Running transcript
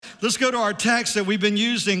Let's go to our text that we've been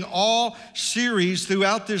using all series,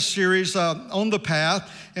 throughout this series, on the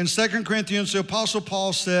path. In 2 Corinthians, the Apostle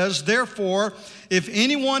Paul says, therefore, if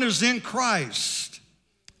anyone is in Christ,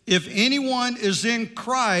 he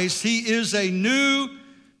is a new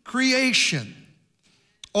creation.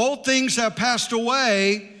 Old things have passed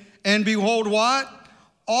away, and behold what?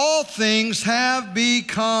 All things have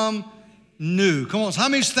become new. Come on, how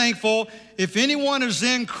many's thankful? If anyone is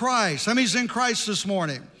in Christ, how many's in Christ this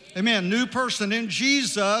morning? Amen, new person in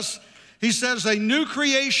Jesus. He says a new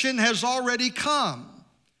creation has already come.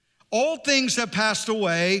 Old things have passed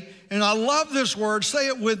away, and I love this word. Say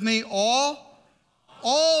it with me,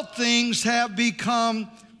 all things have become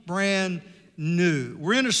brand new.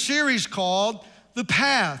 We're in a series called The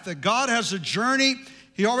Path, that God has a journey.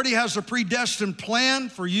 He already has a predestined plan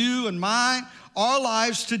for you and mine. Our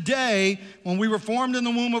lives today, when we were formed in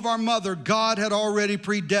the womb of our mother, God had already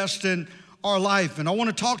predestined our life. And I want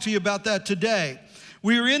to talk to you about that today.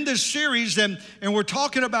 We are in this series and we're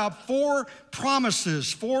talking about 4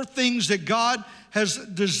 promises, 4 things that God has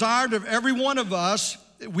desired of every one of us.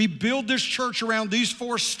 We build this church around these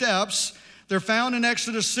 4 steps. They're found in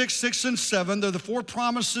Exodus 6, 6, and 7. They're the 4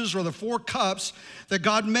 promises or the 4 cups that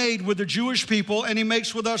God made with the Jewish people, and he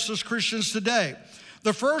makes with us as Christians today.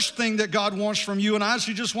 The first thing that God wants from you and I is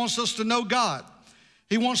he just wants us to know God.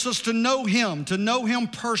 He wants us to know him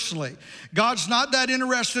personally. God's not that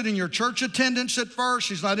interested in your church attendance at first.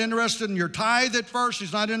 He's not interested in your tithe at first.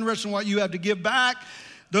 He's not interested in what you have to give back.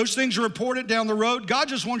 Those things are important down the road. God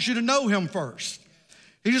just wants you to know him first.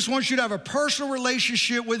 He just wants you to have a personal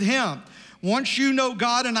relationship with him. Once you know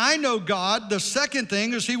God and I know God, the second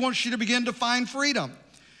thing is he wants you to begin to find freedom.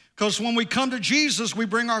 Because when we come to Jesus, we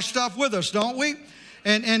bring our stuff with us, don't we?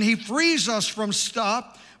 And he frees us from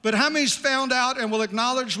stuff. But how many's found out and will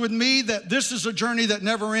acknowledge with me that this is a journey that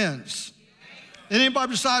never ends?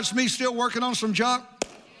 Anybody besides me still working on some junk?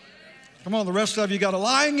 Come on, the rest of you got a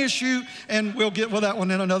lying issue, and we'll get with that one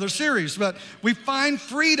in another series. But we find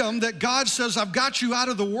freedom that God says, I've got you out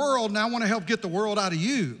of the world, and I want to help get the world out of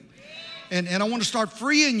you. And I want to start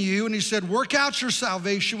freeing you. And he said, work out your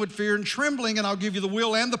salvation with fear and trembling, and I'll give you the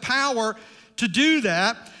will and the power to do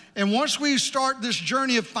that. And once we start this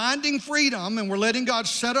journey of finding freedom and we're letting God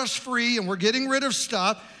set us free and we're getting rid of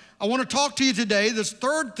stuff, I want to talk to you today. This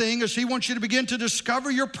third thing is he wants you to begin to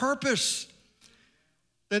discover your purpose.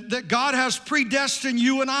 That God has predestined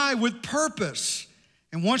you and I with purpose.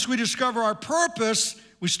 And once we discover our purpose,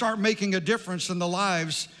 we start making a difference in the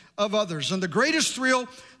lives of others. And the greatest thrill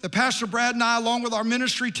that Pastor Brad and I, along with our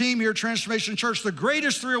ministry team here at Transformation Church, the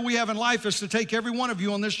greatest thrill we have in life is to take every one of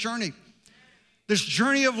you on this journey. This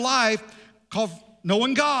journey of life called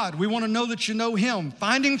knowing God. We want to know that you know him.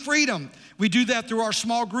 Finding freedom. We do that through our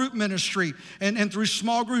small group ministry. And through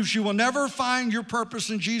small groups, you will never find your purpose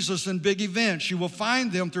in Jesus in big events. You will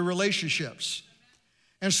find them through relationships.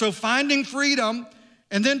 And so finding freedom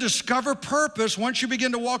and then discover purpose. Once you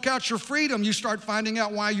begin to walk out your freedom, you start finding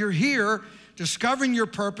out why you're here, discovering your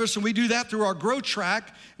purpose, and we do that through our Grow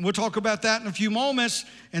Track, and we'll talk about that in a few moments.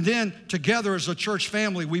 And then together as a church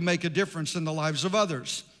family, we make a difference in the lives of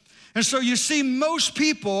others. And so you see most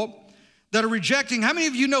people that are rejecting, how many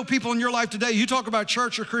of you know people in your life today, you talk about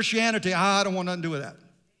church or Christianity, I don't want nothing to do with that.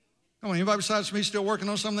 Come on, anybody besides me still working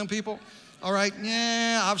on some of them people? All right,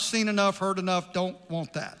 yeah, I've seen enough, heard enough, don't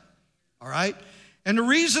want that, all right? And the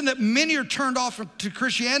reason that many are turned off to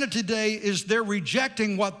Christianity today is they're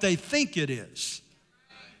rejecting what they think it is.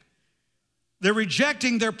 They're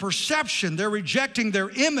rejecting their perception. They're rejecting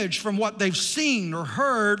their image from what they've seen or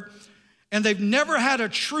heard, and they've never had a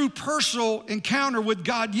true personal encounter with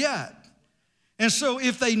God yet. And so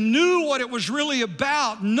if they knew what it was really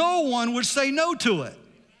about, no one would say no to it.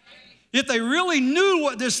 If they really knew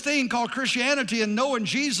what this thing called Christianity and knowing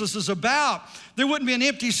Jesus is about, there wouldn't be an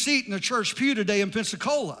empty seat in the church pew today in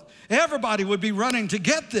Pensacola. Everybody would be running to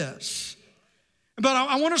get this. But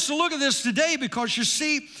I want us to look at this today because you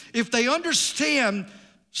see, if they understand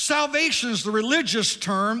salvation is the religious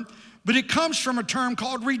term, but it comes from a term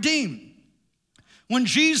called redeem. When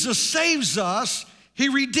Jesus saves us, he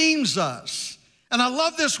redeems us. And I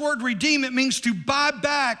love this word redeem. It means to buy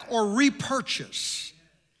back or repurchase.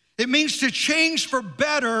 It means to change for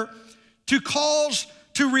better, to cause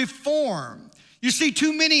to reform. You see,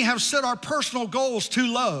 too many have set our personal goals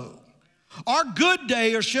too low. Our good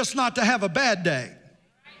day is just not to have a bad day.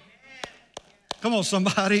 Come on,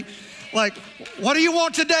 somebody. Like, what do you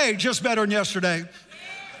want today? Just better than yesterday.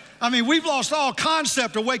 I mean, we've lost all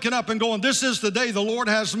concept of waking up and going, this is the day the Lord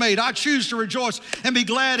has made. I choose to rejoice and be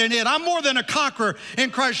glad in it. I'm more than a conqueror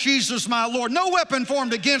in Christ Jesus my Lord. No weapon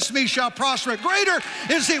formed against me shall prosper. Greater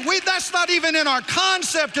is he. That's not even in our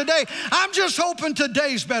concept today. I'm just hoping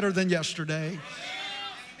today's better than yesterday.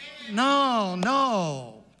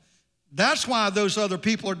 No. That's why those other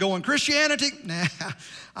people are going, Christianity? Nah,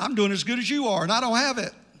 I'm doing as good as you are, and I don't have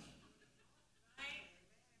it.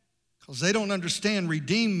 Because they don't understand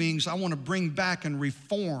redeem means I want to bring back and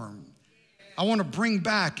reform. I want to bring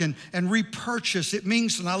back and repurchase. It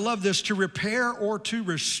means, and I love this, to repair or to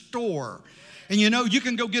restore. And you know, you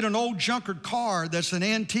can go get an old junkered car that's an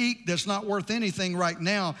antique, that's not worth anything right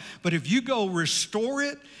now. But if you go restore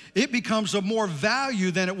it, it becomes of more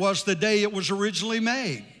value than it was the day it was originally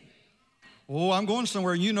made. Oh, I'm going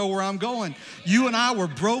somewhere, and you know where I'm going. You and I were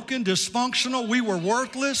broken, dysfunctional. We were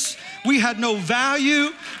worthless. We had no value.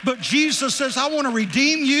 But Jesus says, I want to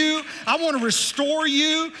redeem you. I want to restore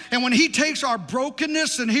you. And when he takes our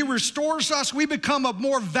brokenness and he restores us, we become of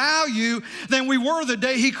more value than we were the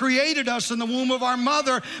day he created us in the womb of our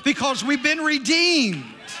mother, because we've been redeemed.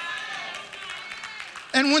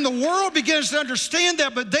 And when the world begins to understand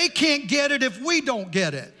that, but they can't get it if we don't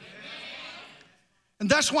get it. And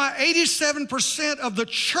that's why 87% of the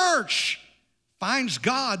church finds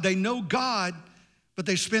God. They know God, but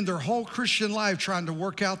they spend their whole Christian life trying to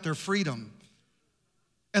work out their freedom.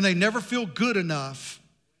 And they never feel good enough,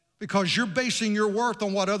 because you're basing your worth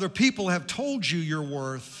on what other people have told you you're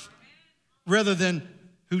worth rather than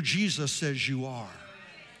who Jesus says you are.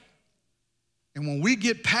 And when we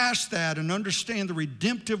get past that and understand the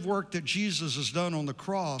redemptive work that Jesus has done on the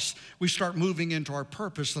cross, we start moving into our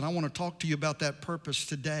purpose. And I want to talk to you about that purpose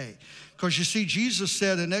today. Because you see, Jesus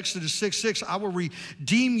said in Exodus 6:6, I will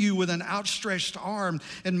redeem you with an outstretched arm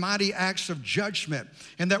and mighty acts of judgment.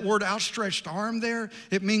 And that word outstretched arm there,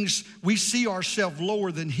 it means we see ourselves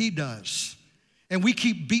lower than he does. And we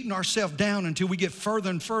keep beating ourselves down until we get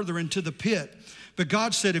further and further into the pit. But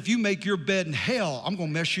God said, if you make your bed in hell, I'm going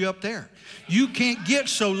to mess you up there. You can't get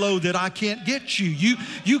so low that I can't get you.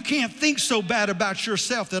 You can't think so bad about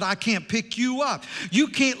yourself that I can't pick you up. You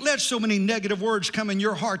can't let so many negative words come in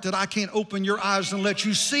your heart that I can't open your eyes and let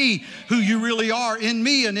you see who you really are in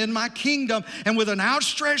me and in my kingdom. And with an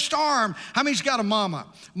outstretched arm, how many's got a mama?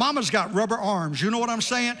 Mama's got rubber arms. You know what I'm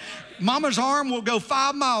saying? Mama's arm will go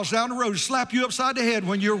 5 miles down the road, slap you upside the head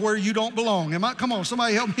when you're where you don't belong. Come on,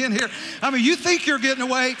 somebody help me in here. I mean, you think you're getting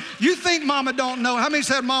away. You think mama don't know. How many's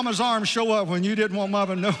had mama's arm show up when you didn't want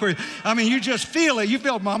mama to know where? I mean, you just feel it. You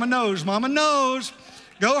feel mama knows. Mama knows.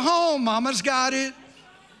 Go home. Mama's got it.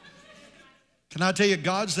 Can I tell you,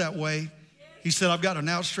 God's that way. He said, I've got an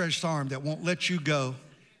outstretched arm that won't let you go.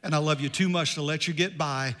 And I love you too much to let you get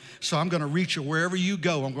by. So I'm going to reach you wherever you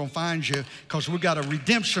go. I'm going to find you, because we've got a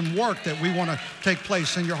redemption work that we want to take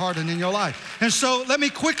place in your heart and in your life. And so let me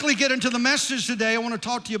quickly get into the message today. I want to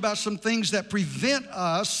talk to you about some things that prevent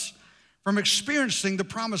us from experiencing the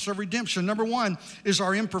promise of redemption. Number one is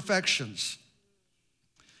our imperfections.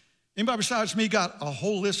 Anybody besides me got a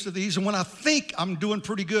whole list of these? And when I think I'm doing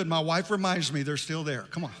pretty good, my wife reminds me they're still there.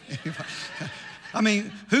 Come on. I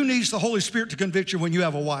mean, who needs the Holy Spirit to convict you when you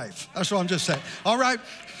have a wife? That's what I'm just saying. All right?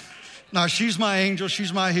 Now, she's my angel,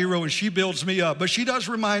 she's my hero, and she builds me up. But she does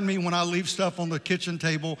remind me when I leave stuff on the kitchen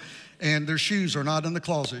table and their shoes are not in the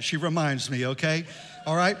closet. She reminds me, okay?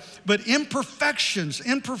 All right? But imperfections,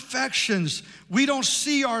 we don't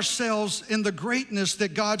see ourselves in the greatness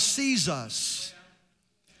that God sees us.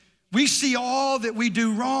 We see all that we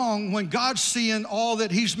do wrong when God's seeing all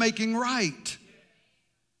that he's making right.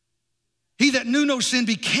 He that knew no sin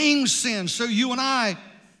became sin, so you and I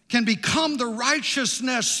can become the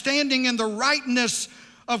righteousness, standing in the rightness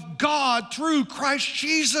of God through Christ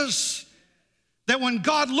Jesus. That when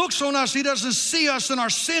God looks on us, he doesn't see us in our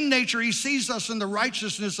sin nature, he sees us in the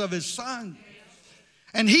righteousness of his Son.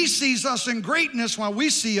 And he sees us in greatness while we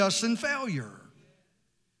see us in failure.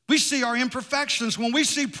 We see our imperfections. When we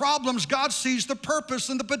see problems, God sees the purpose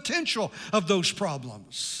and the potential of those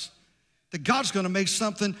problems. That God's going to make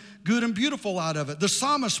something good and beautiful out of it. The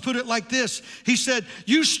psalmist put it like this. He said,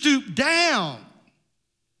 you stoop down.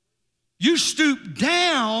 You stoop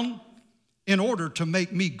down in order to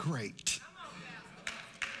make me great.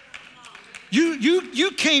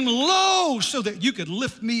 You came low so that you could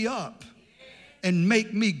lift me up and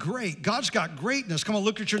make me great. God's got greatness. Come on,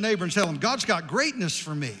 look at your neighbor and tell him, God's got greatness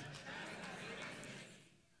for me.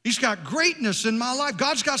 He's got greatness in my life.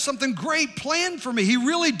 God's got something great planned for me. He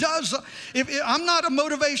really does. I'm not a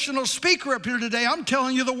motivational speaker up here today. I'm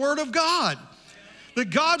telling you the word of God. That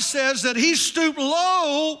God says that he stooped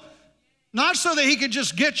low Not so that he could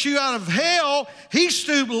just get you out of hell. He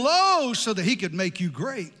stooped low so that he could make you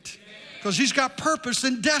great. Because he's got purpose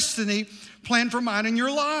and destiny planned for mine in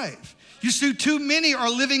your life. You see, too many are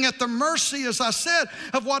living at the mercy, as I said,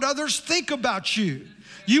 of what others think about you.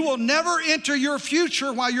 You will never enter your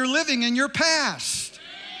future while you're living in your past.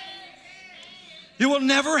 It will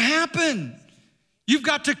never happen. You've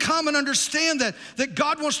got to come and understand that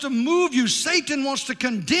God wants to move you. Satan wants to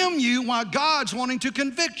condemn you while God's wanting to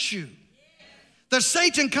convict you. That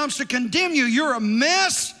Satan comes to condemn you. You're a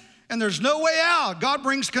mess and there's no way out. God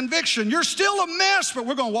brings conviction. You're still a mess, but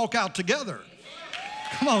we're going to walk out together.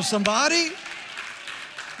 Come on, somebody.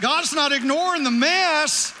 God's not ignoring the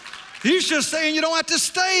mess. He's just saying you don't have to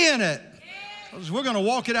stay in it. We're going to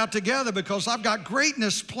walk it out together because I've got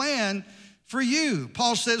greatness planned for you.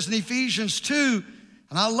 Paul says in Ephesians 2,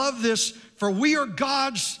 and I love this, for we are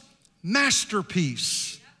God's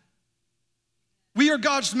masterpiece. We are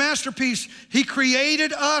God's masterpiece. He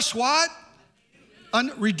created us what?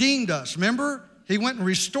 Redeemed us. Remember? He went and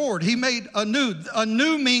restored. He made anew.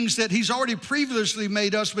 Anew means that he's already previously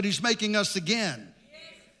made us, but he's making us again.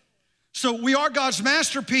 So we are God's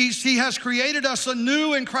masterpiece. He has created us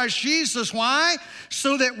anew in Christ Jesus. Why?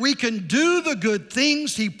 So that we can do the good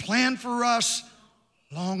things he planned for us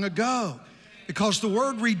long ago. Because the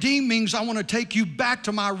word redeem means I want to take you back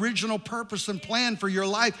to my original purpose and plan for your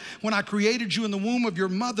life when I created you in the womb of your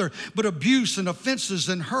mother. But abuse and offenses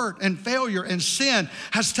and hurt and failure and sin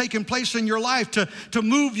has taken place in your life to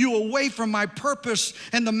move you away from my purpose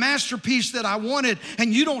and the masterpiece that I wanted.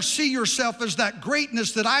 And you don't see yourself as that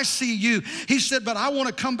greatness that I see you. He said, but I want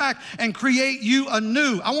to come back and create you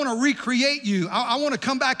anew. I want to recreate you. I want to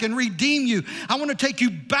come back and redeem you. I want to take you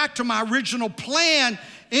back to my original plan.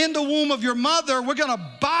 In the womb of your mother, we're going to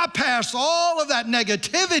bypass all of that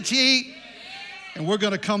negativity, and we're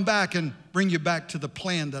going to come back and bring you back to the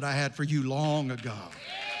plan that I had for you long ago.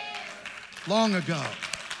 Long ago.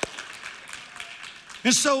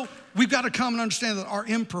 And so we've got to come and understand that our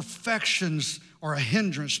imperfections are a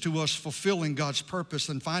hindrance to us fulfilling God's purpose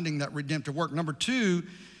and finding that redemptive work. Number 2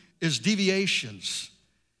 is deviations.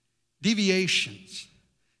 Deviations.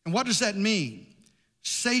 And what does that mean?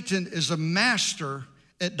 Satan is a master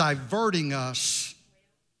at diverting us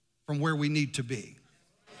from where we need to be.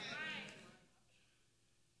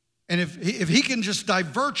 And if he can just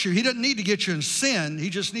divert you, he doesn't need to get you in sin,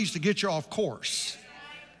 he just needs to get you off course.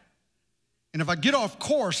 And if I get off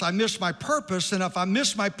course, I miss my purpose, and if I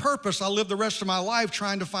miss my purpose, I'll live the rest of my life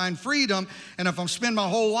trying to find freedom, and if I'm spending my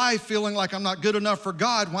whole life feeling like I'm not good enough for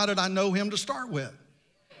God, why did I know him to start with?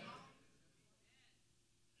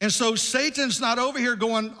 And so Satan's not over here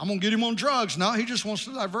going, I'm going to get him on drugs. No, he just wants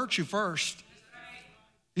to divert you first.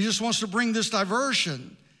 He just wants to bring this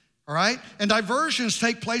diversion, all right? And diversions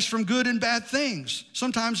take place from good and bad things.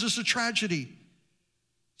 Sometimes it's a tragedy.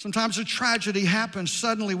 Sometimes a tragedy happens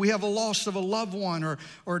suddenly. We have a loss of a loved one or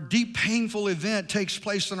a deep, painful event takes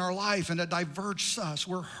place in our life, and it diverts us.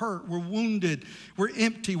 We're hurt, we're wounded, we're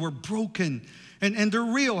empty, we're broken. And they're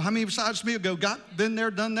real. How many besides me go, been there,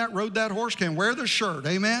 done that, rode that horse, can wear the shirt,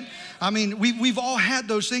 amen? I mean, we've all had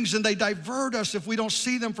those things, and they divert us if we don't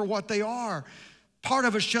see them for what they are. Part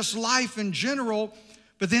of it's just life in general,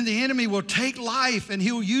 but then the enemy will take life and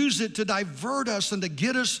he'll use it to divert us and to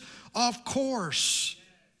get us off course.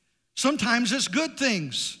 Sometimes it's good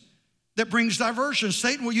things that brings diversion.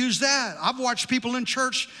 Satan will use that. I've watched people in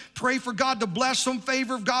church pray for God to bless some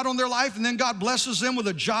favor of God on their life, and then God blesses them with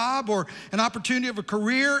a job or an opportunity of a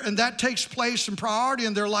career, and that takes place in priority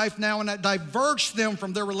in their life now, and that diverts them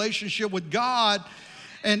from their relationship with God.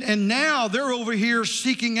 And now they're over here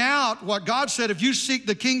seeking out what God said, if you seek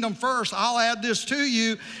the kingdom first, I'll add this to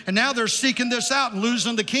you. And now they're seeking this out and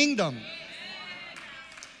losing the kingdom.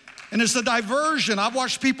 And it's a diversion. I've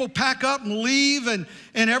watched people pack up and leave and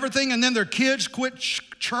everything, and then their kids quit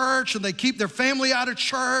church and they keep their family out of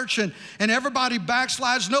church, and everybody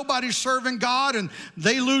backslides. Nobody's serving God, and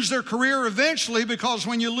they lose their career eventually, because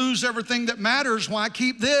when you lose everything that matters, why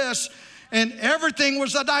keep this? And everything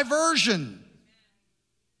was a diversion.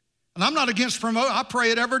 And I'm not against promote. I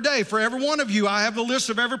pray it every day for every one of you. I have the list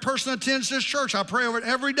of every person that attends this church. I pray over it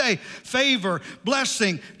every day. Favor,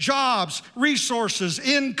 blessing, jobs, resources,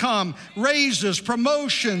 income, raises,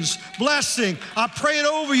 promotions, blessing. I pray it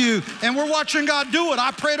over you, and we're watching God do it.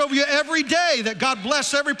 I pray it over you every day, that God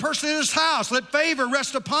bless every person in his house. Let favor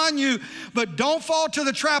rest upon you, but don't fall to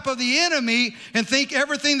the trap of the enemy and think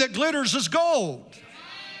everything that glitters is gold.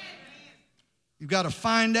 You've got to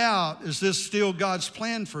find out, is this still God's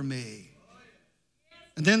plan for me?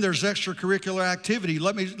 And then there's extracurricular activity.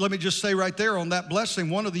 Let me just say right there on that blessing,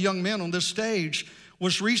 one of the young men on this stage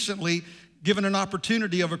was recently given an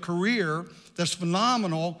opportunity of a career that's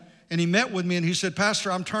phenomenal, and he met with me and he said,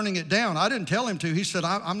 Pastor, I'm turning it down. I didn't tell him to. He said,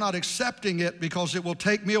 I'm not accepting it because it will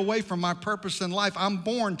take me away from my purpose in life. I'm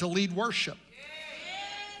born to lead worship.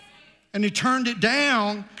 And he turned it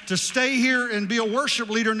down to stay here and be a worship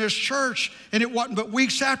leader in this church. And it wasn't but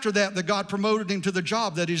weeks after that God promoted him to the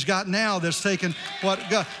job that he's got now that's taken what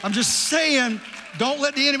God. I'm just saying, don't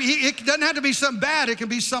let the enemy, it doesn't have to be something bad. It can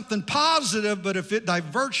be something positive, but if it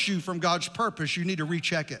diverts you from God's purpose, you need to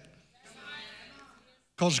recheck it.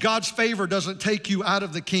 Because God's favor doesn't take you out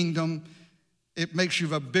of the kingdom. It makes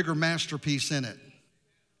you a bigger masterpiece in it.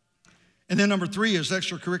 And then number 3 is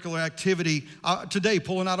extracurricular activity. Today,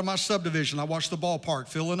 pulling out of my subdivision, I watched the ballpark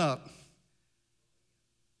filling up.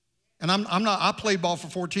 And I played ball for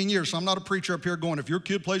 14 years, so I'm not a preacher up here going, if your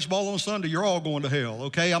kid plays ball on Sunday, you're all going to hell,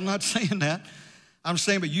 okay? I'm not saying that. I'm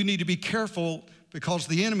saying, but you need to be careful because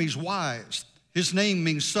the enemy's wise. His name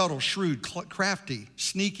means subtle, shrewd, crafty,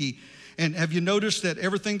 sneaky. And have you noticed that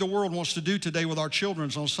everything the world wants to do today with our children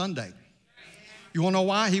is on Sunday? You want to know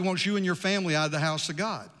why? He wants you and your family out of the house of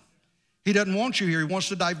God. He doesn't want you here. He wants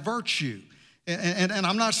to divert you. And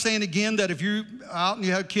I'm not saying again that if you're out and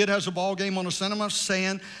your kid has a ball game on a Sunday,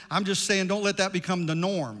 I'm just saying don't let that become the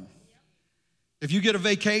norm. If you get a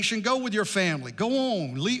vacation, go with your family. Go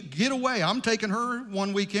on, get away. I'm taking her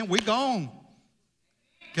one weekend. We gone.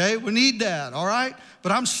 Okay, we need that, all right?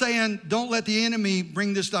 But I'm saying don't let the enemy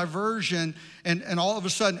bring this diversion and all of a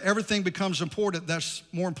sudden everything becomes important. That's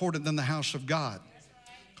more important than the house of God.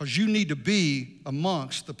 Because you need to be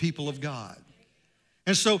amongst the people of God.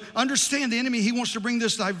 And so understand the enemy, he wants to bring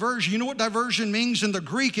this diversion. You know what diversion means? In the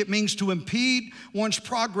Greek, it means to impede one's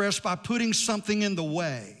progress by putting something in the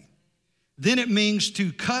way. Then it means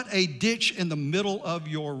to cut a ditch in the middle of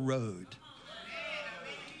your road.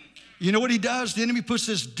 You know what he does? The enemy puts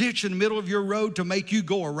this ditch in the middle of your road to make you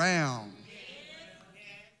go around.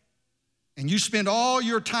 And you spend all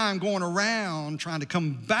your time going around trying to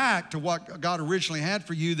come back to what God originally had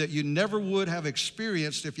for you that you never would have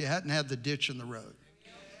experienced if you hadn't had the ditch in the road.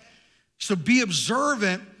 So be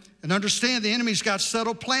observant and understand the enemy's got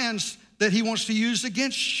settled plans that he wants to use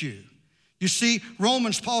against you. You see,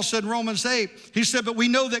 Paul said in Romans 8, he said, but we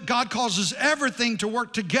know that God causes everything to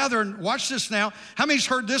work together. And watch this now. How many's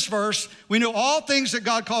heard this verse? We know all things that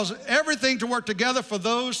God causes everything to work together for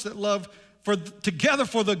those that love, together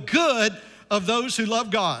for the good of those who love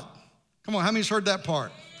God. Come on, how many's heard that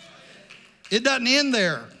part? It doesn't end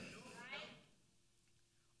there.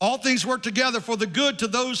 All things work together for the good to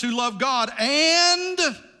those who love God. And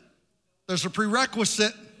there's a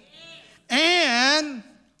prerequisite. And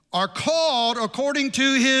are called according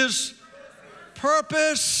to his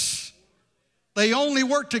purpose. They only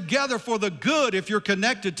work together for the good if you're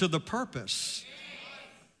connected to the purpose.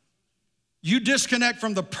 You disconnect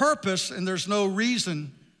from the purpose and there's no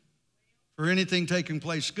reason for anything taking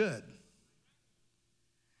place good.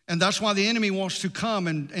 And that's why the enemy wants to come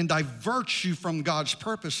and divert you from God's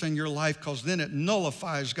purpose in your life, because then it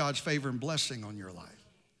nullifies God's favor and blessing on your life.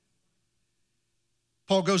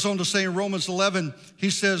 Paul goes on to say in Romans 11, he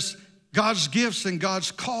says, God's gifts and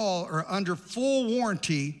God's call are under full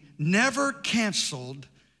warranty, never canceled,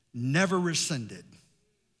 never rescinded.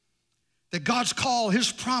 That God's call,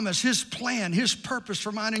 his promise, his plan, his purpose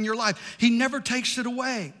for mine in your life, he never takes it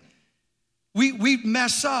away. We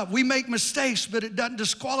mess up, we make mistakes, but it doesn't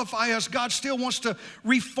disqualify us. God still wants to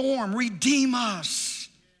reform, redeem us.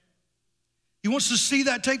 He wants to see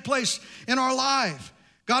that take place in our life.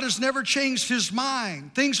 God has never changed his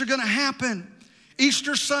mind. Things are gonna happen.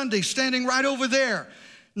 Easter Sunday, standing right over there,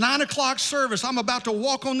 9 o'clock service. I'm about to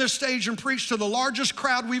walk on this stage and preach to the largest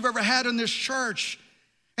crowd we've ever had in this church.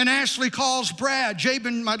 And Ashley calls Brad.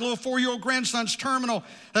 Jabin, my little 4-year-old grandson's terminal.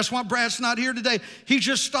 That's why Brad's not here today. He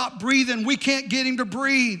just stopped breathing. We can't get him to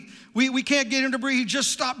breathe. We can't get him to breathe. He just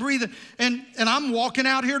stopped breathing. And I'm walking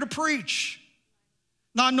out here to preach,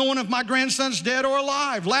 not knowing if my grandson's dead or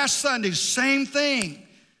alive. Last Sunday, same thing.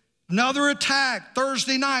 Another attack,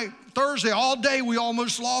 Thursday, all day, we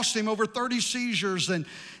almost lost him, over 30 seizures and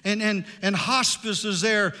hospice is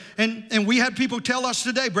there. And we had people tell us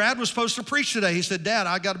today, Brad was supposed to preach today. He said, Dad,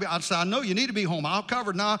 I said, I know you need to be home. I'll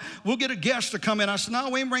cover. Now we'll get a guest to come in. I said, no,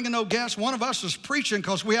 we ain't bringing no guests. One of us is preaching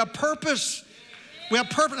because we have purpose. We have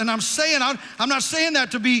purpose. And I'm not saying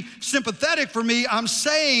that to be sympathetic for me. I'm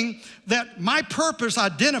saying that my purpose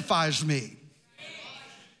identifies me.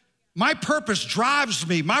 My purpose drives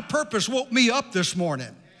me. My purpose woke me up this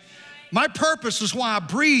morning. My purpose is why I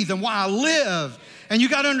breathe and why I live. And you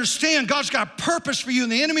got to understand, God's got purpose for you,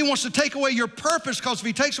 and the enemy wants to take away your purpose, because if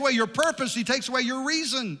he takes away your purpose, he takes away your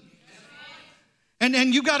reason.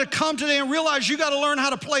 And you got to come today and realize you got to learn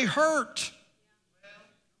how to play hurt.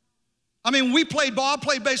 I mean, I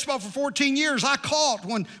played baseball for 14 years. I caught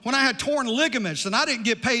when I had torn ligaments and I didn't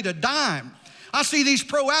get paid a dime. I see these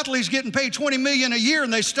pro athletes getting paid $20 million a year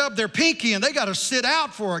and they stub their pinky and they got to sit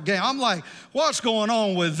out for a game. I'm like, what's going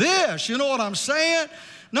on with this? You know what I'm saying?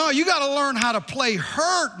 No, you got to learn how to play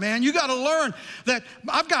hurt, man. You got to learn that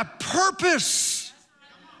I've got purpose.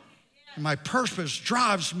 And my purpose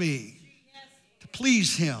drives me to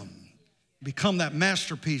please him, become that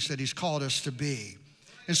masterpiece that he's called us to be.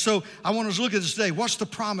 And so I want us to look at this today. What's the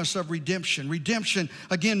promise of redemption? Redemption,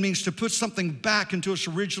 again, means to put something back into its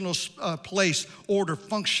original place, order,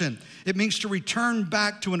 function. It means to return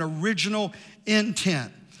back to an original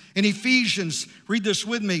intent. In Ephesians, read this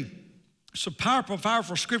with me. It's a powerful,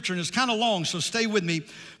 powerful scripture, and it's kind of long, so stay with me.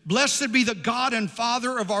 Blessed be the God and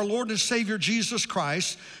Father of our Lord and Savior Jesus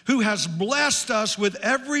Christ, who has blessed us with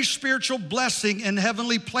every spiritual blessing in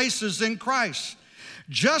heavenly places in Christ,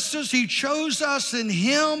 just as he chose us in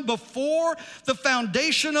him before the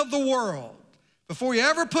foundation of the world. Before you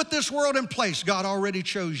ever put this world in place, God already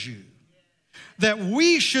chose you. That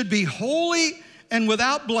we should be holy and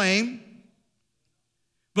without blame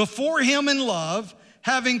before him in love,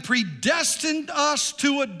 having predestined us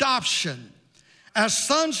to adoption as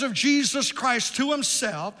sons of Jesus Christ to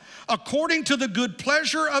himself, according to the good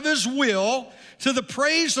pleasure of his will, to the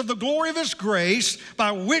praise of the glory of his grace,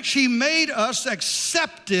 by which he made us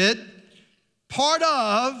accepted, part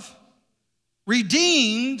of,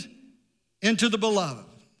 redeemed into the beloved.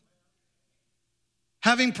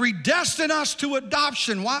 Having predestined us to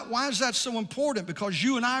adoption. Why is that so important? Because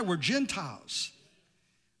you and I were Gentiles.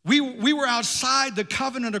 We were outside the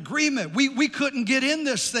covenant agreement. We couldn't get in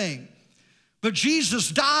this thing. But Jesus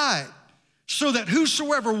died so that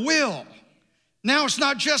whosoever will. Now it's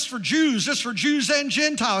not just for Jews, it's for Jews and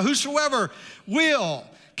Gentiles. Whosoever will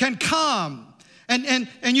can come. And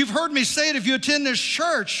you've heard me say it if you attend this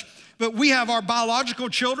church, but we have our biological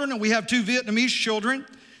children and we have 2 Vietnamese children.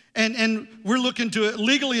 And we're looking to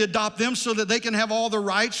legally adopt them so that they can have all the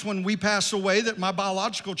rights when we pass away that my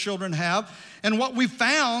biological children have. And what we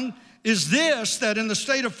found is this, that in the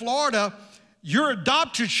state of Florida, your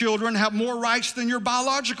adopted children have more rights than your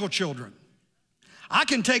biological children. I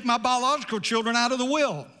can take my biological children out of the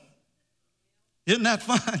will. Isn't that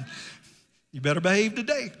fun? You better behave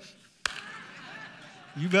today.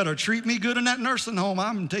 You better treat me good in that nursing home.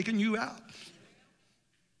 I'm taking you out.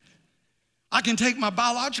 I can take my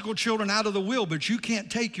biological children out of the will, but you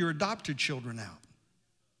can't take your adopted children out.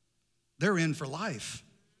 They're in for life.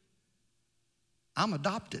 I'm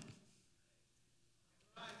adopted.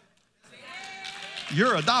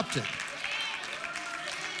 You're adopted.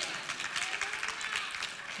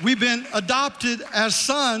 We've been adopted as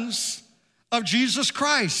sons of Jesus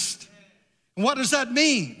Christ. And what does that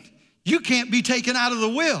mean? You can't be taken out of the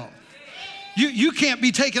will. You can't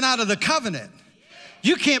be taken out of the covenant.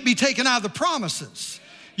 You can't be taken out of the promises.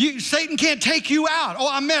 Satan can't take you out. Oh,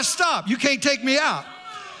 I messed up. You can't take me out.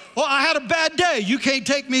 Oh, I had a bad day. You can't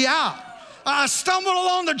take me out. I stumbled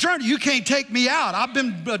along the journey. You can't take me out. I've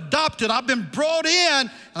been adopted. I've been brought in, and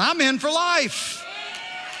I'm in for life.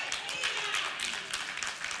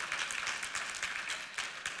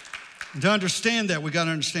 And to understand that, we got to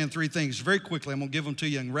understand 3 things. Very quickly, I'm going to give them to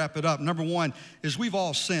you and wrap it up. Number 1 is we've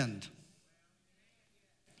all sinned.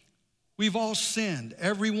 We've all sinned.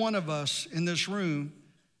 Every one of us in this room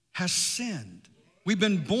has sinned. We've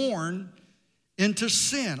been born into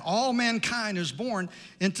sin. All mankind is born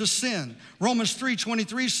into sin. Romans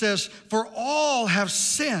 3:23 says, for all have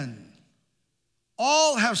sinned.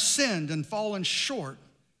 All have sinned and fallen short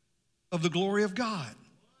of the glory of God.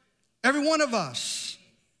 Every one of us.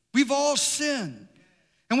 We've all sinned.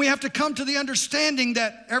 And we have to come to the understanding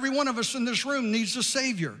that every one of us in this room needs a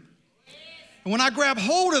Savior. And when I grab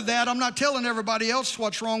hold of that, I'm not telling everybody else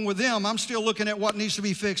what's wrong with them. I'm still looking at what needs to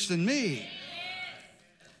be fixed in me.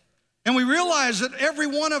 And we realize that every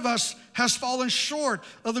one of us has fallen short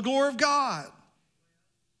of the glory of God.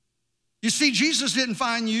 You see, Jesus didn't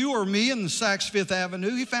find you or me in the Saks Fifth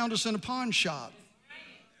Avenue. He found us in a pawn shop.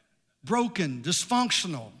 Broken,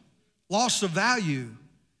 dysfunctional, loss of value.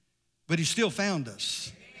 But he still found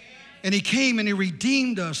us. And he came and he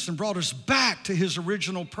redeemed us and brought us back to his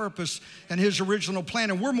original purpose and his original plan.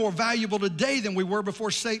 And we're more valuable today than we were before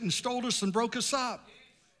Satan stole us and broke us up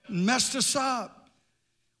and messed us up.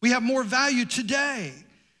 We have more value today.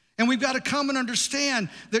 And we've got to come and understand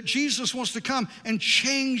that Jesus wants to come and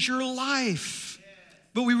change your life.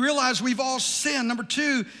 But we realize we've all sinned. Number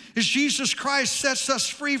 2 is Jesus Christ sets us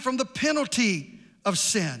free from the penalty of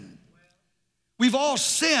sin. We've all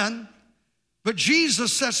sinned, but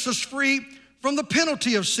Jesus sets us free from the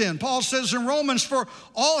penalty of sin. Paul says in Romans, for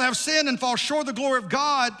all have sinned and fall short of the glory of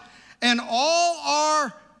God, and all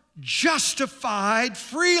are justified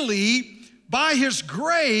freely by his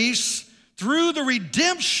grace through the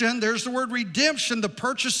redemption, there's the word redemption, the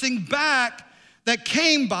purchasing back that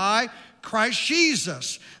came by Christ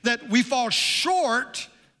Jesus. That we fall short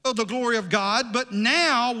of the glory of God, but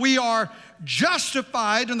now we are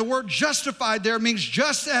justified, and the word justified there means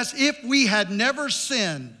just as if we had never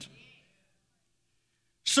sinned.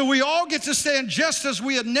 So we all get to stand just as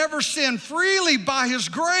we had never sinned, freely by his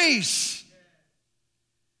grace.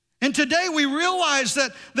 And today we realize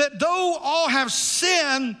that though all have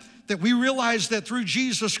sinned, that we realize that through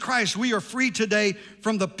Jesus Christ we are free today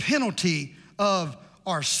from the penalty of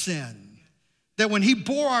our sin. That when he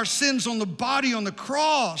bore our sins on the body on the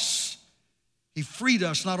cross, he freed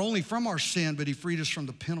us not only from our sin, but he freed us from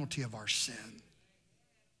the penalty of our sin.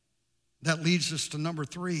 That leads us to number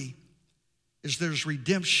 3, is there's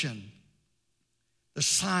redemption, the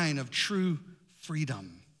sign of true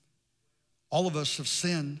freedom. All of us have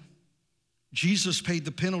sinned. Jesus paid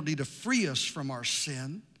the penalty to free us from our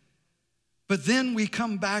sin. But then we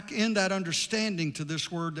come back in that understanding to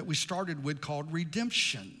this word that we started with called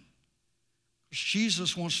redemption.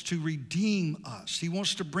 Jesus wants to redeem us. He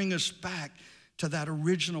wants to bring us back to that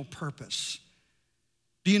original purpose.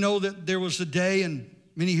 Do you know that there was a day, and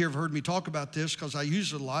many here have heard me talk about this because I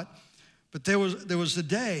use it a lot, but there was a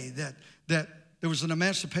day that there was an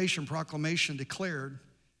Emancipation Proclamation declared.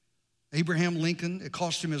 Abraham Lincoln, it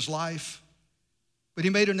cost him his life, but he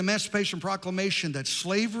made an Emancipation Proclamation that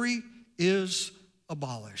slavery is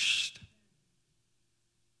abolished.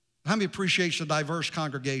 How many appreciates a diverse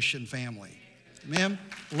congregation family? Amen?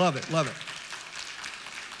 Love it, love it.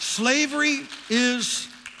 Slavery is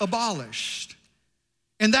abolished.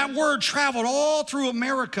 And that word traveled all through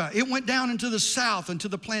America. It went down into the South, into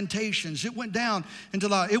the plantations. It went down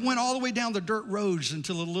it went all the way down the dirt roads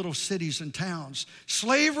into the little cities and towns.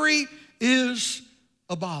 Slavery is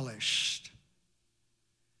abolished.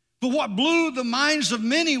 But what blew the minds of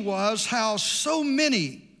many was how so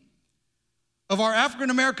many of our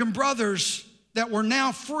African American brothers that were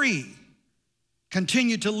now free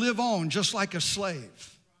continued to live on just like a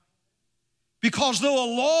slave. Because though a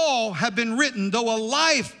law had been written, though a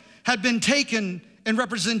life had been taken in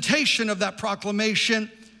representation of that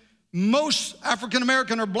proclamation, most African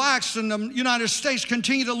American or blacks in the United States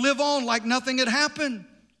continue to live on like nothing had happened.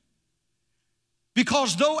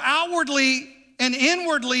 Because though outwardly and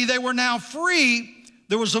inwardly they were now free,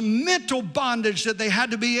 there was a mental bondage that they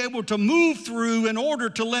had to be able to move through in order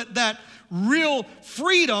to let that real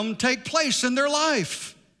freedom take place in their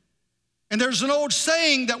life. And there's an old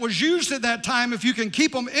saying that was used at that time, if you can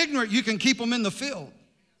keep them ignorant, you can keep them in the field.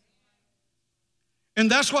 And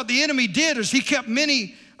that's what the enemy did, is he kept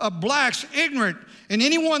many blacks ignorant. And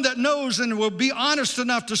anyone that knows and will be honest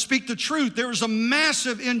enough to speak the truth, there is a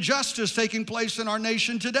massive injustice taking place in our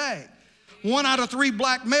nation today. 1 out of 3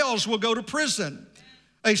 black males will go to prison.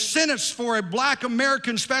 A sentence for a black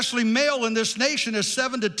American, especially male in this nation, is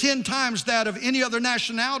 7 to 10 times that of any other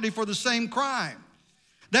nationality for the same crime.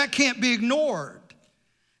 That can't be ignored.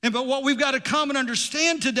 But what we've got to come and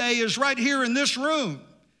understand today is right here in this room.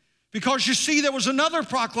 Because you see, there was another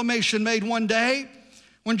proclamation made one day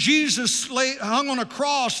when Jesus hung on a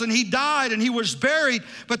cross and he died and he was buried,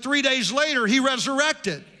 but 3 days later he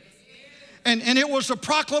resurrected. And it was a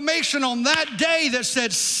proclamation on that day that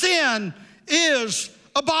said sin is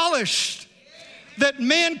abolished. That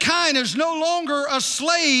mankind is no longer a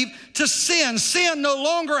slave to sin. Sin no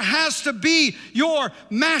longer has to be your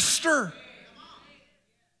master.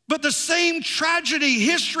 But the same tragedy,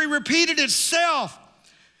 history repeated itself,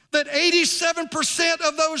 that 87%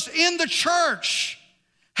 of those in the church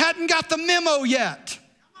hadn't got the memo yet.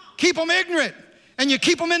 Keep them ignorant, and you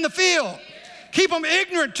keep them in the field. Keep them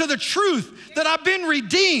ignorant to the truth that I've been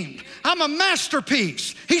redeemed. I'm a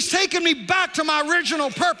masterpiece. He's taken me back to my original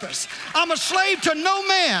purpose. I'm a slave to no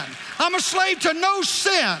man. I'm a slave to no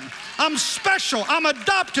sin. I'm special. I'm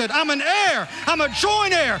adopted. I'm an heir. I'm a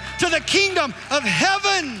joint heir to the kingdom of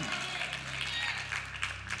heaven.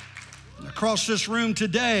 And across this room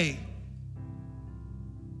today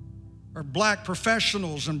are black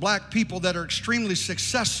professionals and black people that are extremely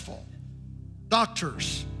successful.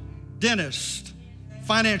 Doctors, dentists,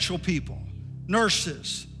 financial people,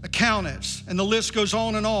 nurses, accountants, and the list goes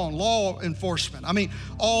on and on, law enforcement. I mean,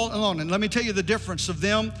 all along. And let me tell you the difference of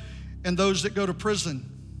them and those that go to prison.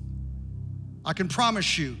 I can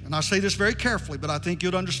promise you, and I say this very carefully, but I think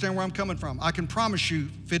you'll understand where I'm coming from. I can promise you,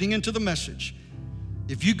 fitting into the message,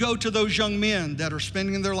 if you go to those young men that are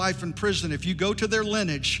spending their life in prison, if you go to their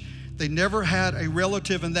lineage, They never had a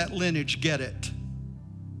relative in that lineage get it.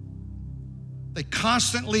 They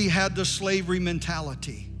constantly had the slavery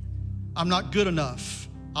mentality. I'm not good enough.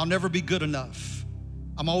 I'll never be good enough.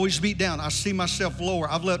 I'm always beat down. I see myself lower.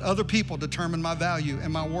 I've let other people determine my value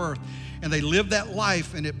and my worth. And they lived that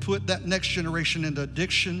life, and it put that next generation into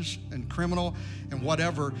addictions and criminal and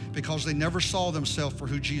whatever, because they never saw themselves for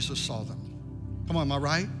who Jesus saw them. Come on, am I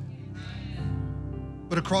right?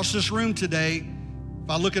 But across this room today, if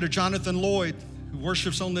I look at a Jonathan Lloyd who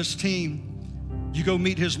worships on this team, you go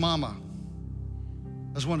meet his mama.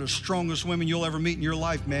 That's one of the strongest women you'll ever meet in your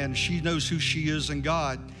life, man. She knows who she is in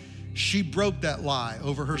God. She broke that lie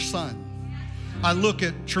over her son. I look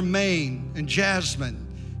at Tremaine and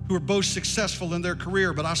Jasmine, who are both successful in their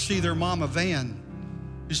career, but I see their mama, Van,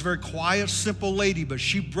 who's a very quiet, simple lady, but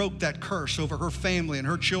she broke that curse over her family, and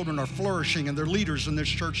her children are flourishing, and they're leaders in this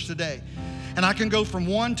church today. And I can go from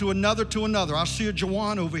one to another to another. I see a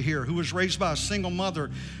Jawan over here who was raised by a single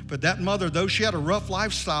mother, but that mother, though she had a rough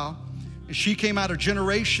lifestyle, and she came out of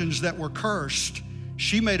generations that were cursed,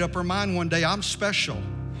 she made up her mind one day, I'm special.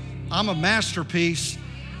 I'm a masterpiece,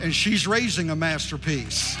 and she's raising a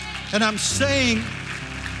masterpiece. And I'm saying,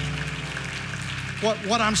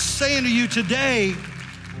 what I'm saying to you today,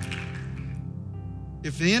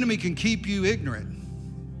 if the enemy can keep you ignorant,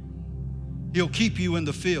 he'll keep you in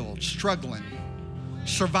the field, struggling,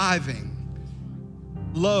 surviving,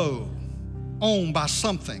 low, owned by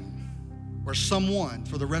something or someone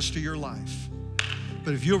for the rest of your life.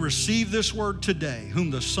 But if you'll receive this word today,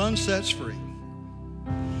 whom the Son sets free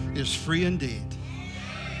is free indeed.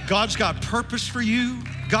 God's got purpose for you.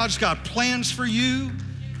 God's got plans for you.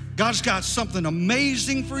 God's got something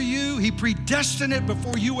amazing for you. He predestined it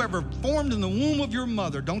before you ever formed in the womb of your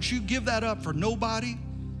mother. Don't you give that up for nobody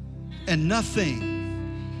and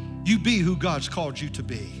nothing. You be who God's called you to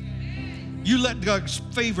be. You let God's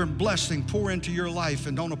favor and blessing pour into your life,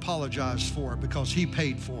 and don't apologize for it, because He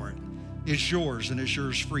paid for it. It's yours, and it's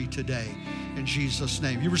yours free today in Jesus'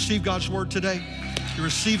 name. You receive God's word today? You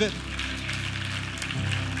receive it?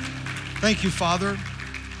 Thank you, Father.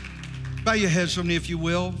 Bow your heads with me, if you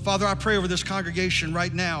will. Father, I pray over this congregation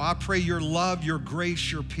right now. I pray your love, your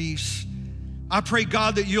grace, your peace. I pray,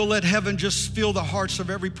 God, that you'll let heaven just fill the hearts of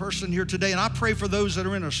every person here today. And I pray for those that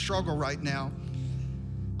are in a struggle right now.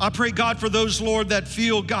 I pray, God, for those, Lord, that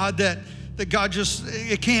feel, God, that God just,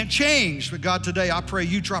 it can't change. But God, today I pray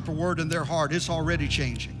you drop a word in their heart. It's already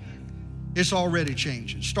changing. It's already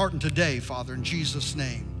changing. Starting today, Father, in Jesus'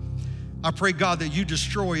 name. I pray, God, that you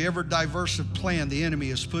destroy every diversive plan the enemy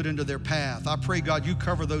has put into their path. I pray, God, you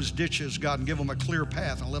cover those ditches, God, and give them a clear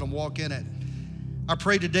path and let them walk in it. I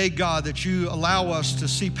pray today, God, that you allow us to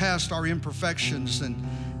see past our imperfections. And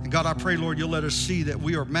God, I pray, Lord, you'll let us see that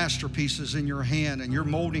we are masterpieces in your hand, and you're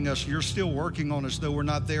molding us. You're still working on us, though we're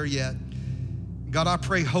not there yet. God, I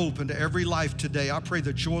pray hope into every life today. I pray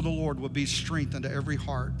the joy of the Lord will be strength into every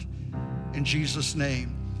heart. In Jesus'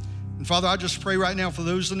 name. And Father, I just pray right now for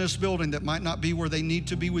those in this building that might not be where they need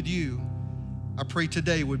to be with you. I pray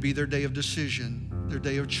today would be their day of decision, their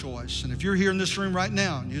day of choice. And if you're here in this room right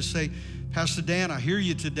now and you say, Pastor Dan, I hear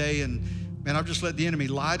you today, and man, I've just let the enemy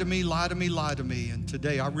lie to me, lie to me, lie to me. And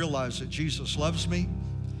today I realize that Jesus loves me,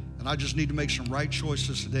 and I just need to make some right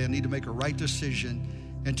choices today. I need to make a right decision.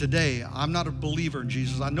 And today, I'm not a believer in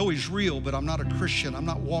Jesus. I know he's real, but I'm not a Christian. I'm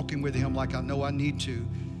not walking with him like I know I need to.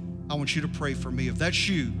 I want you to pray for me. If that's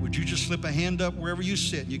you, would you just slip a hand up wherever you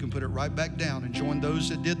sit? You can put it right back down and join those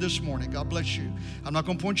that did this morning. God bless you. I'm not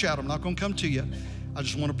going to point you out. I'm not going to come to you. I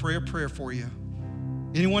just want to pray a prayer for you.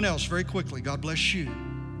 Anyone else, very quickly, God bless you.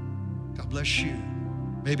 God bless you.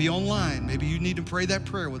 Maybe online, maybe you need to pray that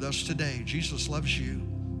prayer with us today. Jesus loves you.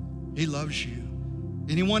 He loves you.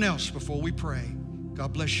 Anyone else before we pray?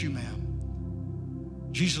 God bless you, ma'am.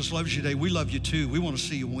 Jesus loves you today. We love you too. We want to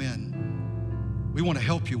see you win. We want to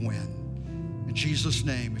help you win. In Jesus'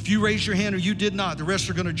 name. If you raise your hand or you did not, the rest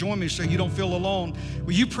are going to join me so you don't feel alone.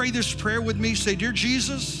 Will you pray this prayer with me? Say, Dear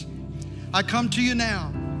Jesus, I come to you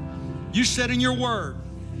now. You said in your word,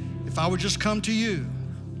 if I would just come to you,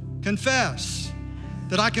 confess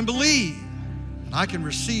that I can believe and I can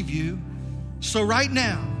receive you. So right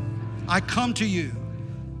now, I come to you.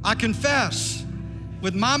 I confess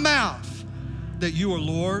with my mouth that you are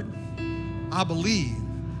Lord. I believe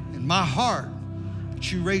in my heart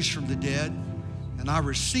that you raised from the dead, and I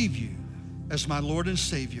receive you as my Lord and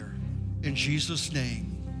Savior in Jesus'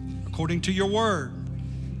 name. According to your word,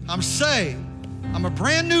 I'm saved. I'm a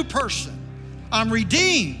brand new person. I'm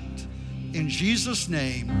redeemed. In Jesus'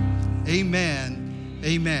 name, amen.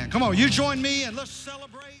 Amen. Come on, you join me and let's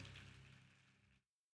celebrate.